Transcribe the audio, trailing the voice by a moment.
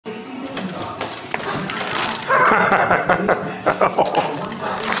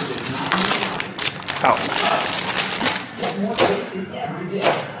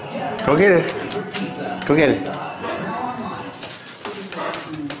Go get it. Go get it.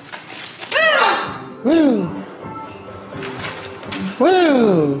 Woo!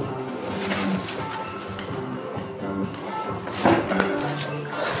 Woo!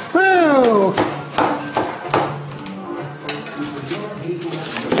 Woo!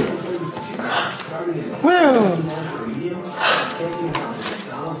 Woo!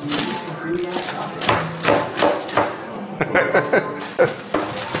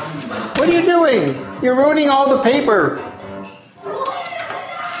 What are you doing? You're ruining all the paper.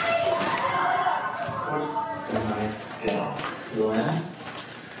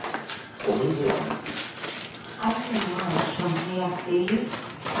 I came lunch from KFC.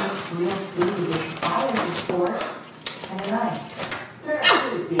 It's real food with fire support and a knife.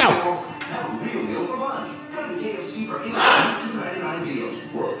 Ow. Have a real meal for lunch. Come to KFC for $2.99 deals.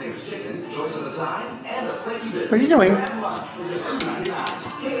 World famous chicken, choice on the side, and a flaky biscuit. What are you doing? Grab lunch for just $2.99.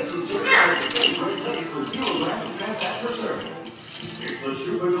 KFC chicken is ready for 0 grams of fat per serving. It's the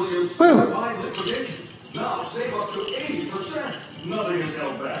Super Million store-wide liquidation. Now save up to 80%. Nothing is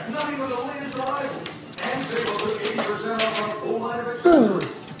held back. Not even the latest arrival. And save up to 80% off our full line of accessories.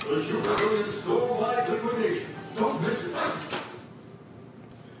 The Super Million store-wide liquidation. Don't miss it.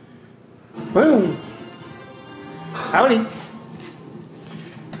 Woo! Howdy.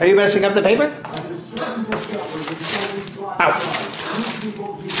 Are you messing up the paper? Ow.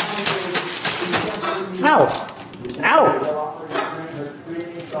 Ow. Ow.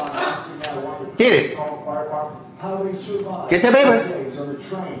 Get it. Get the paper.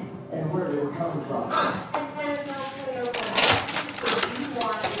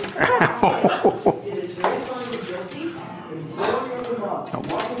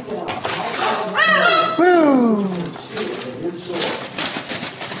 Woo!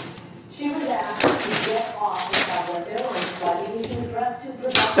 She was asked to get off the Southwest Airlines flight using dress to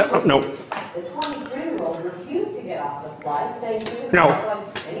prevent. No. The 23-year-old refused to get off the flight, saying she was No.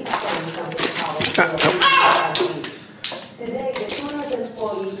 Today, the tourist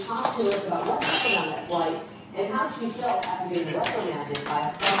employee talked to us about what happened on that flight and how she felt after being reprimanded by a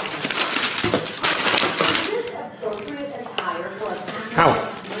customer. Is this appropriate attire for a passenger?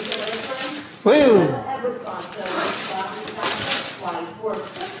 Woo!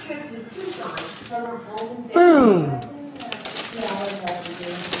 Boom!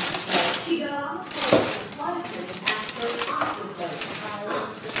 She got off the flight and asked her off the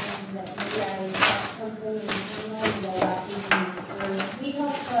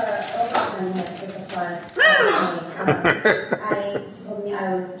I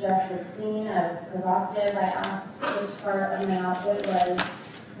was just obscene, I was provocative. I asked which part of my outfit was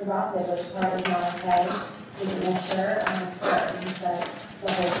provocative, which part was not okay. He didn't sure, and he said the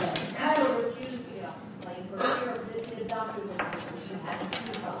whole thing. Kyla refused to get off the plane for fear of visiting a doctor's appointment. She had to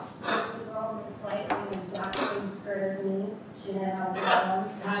keep off. The girl on the flight was the exact same skirt as me. She didn't have a problem.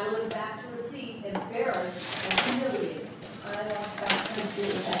 Kyla went back to her seat, embarrassed and humiliated. I walked back to the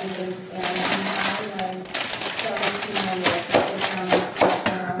seat with everybody staring at me. I was so humiliated. It was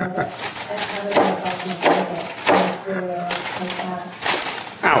I covered myself in the blanket. I threw it like that.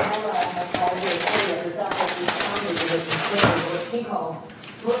 Ow. She called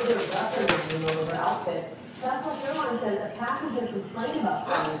further references over her outfit. Southwest Airlines says a passenger complained about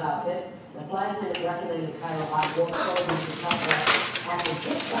Kyla's outfit. The flight attendant recommended Kyla buy more clothing to cover at the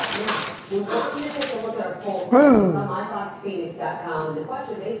gift shop. Now, we want you to take a look at our poll on myfoxphoenix.com. The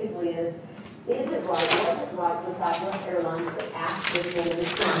question basically is it right, was it right for Southwest Airlines to ask this woman to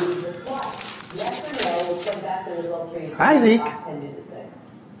use the flight? Yes or no? We'll play back the results for you. Hi, Zeke. 10 to 6.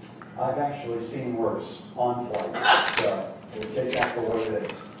 I've actually seen worse on flights, so we'll take that for what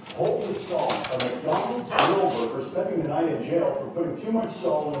it is. Holden saw a McDonald's driver for spending the night in jail for putting too much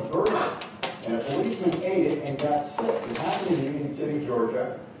salt on a burger. And a policeman ate it and got sick. It happened in Union City,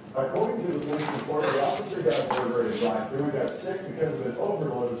 Georgia. According to the police report, the officer got a burger at a drive-thru and got sick because of an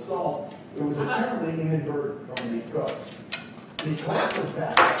overload of salt. It was apparently inadvertent from the cook. The court was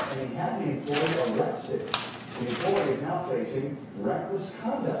back, and he had the employee arrested. The employee is now facing reckless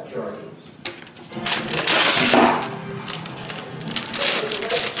conduct charges.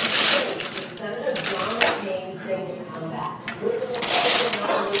 Senator John McCain saying to come back.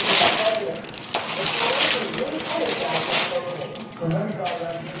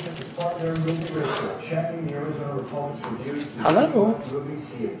 Checking the Arizona Republic's reviews. Hello. Movies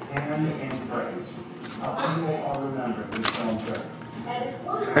he had panned and praised. People are remembering this film trip. And if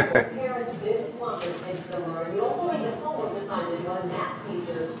one of the parents didn't want their kids to learn, the only way the homework assignment was math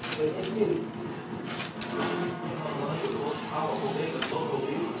teacher is new.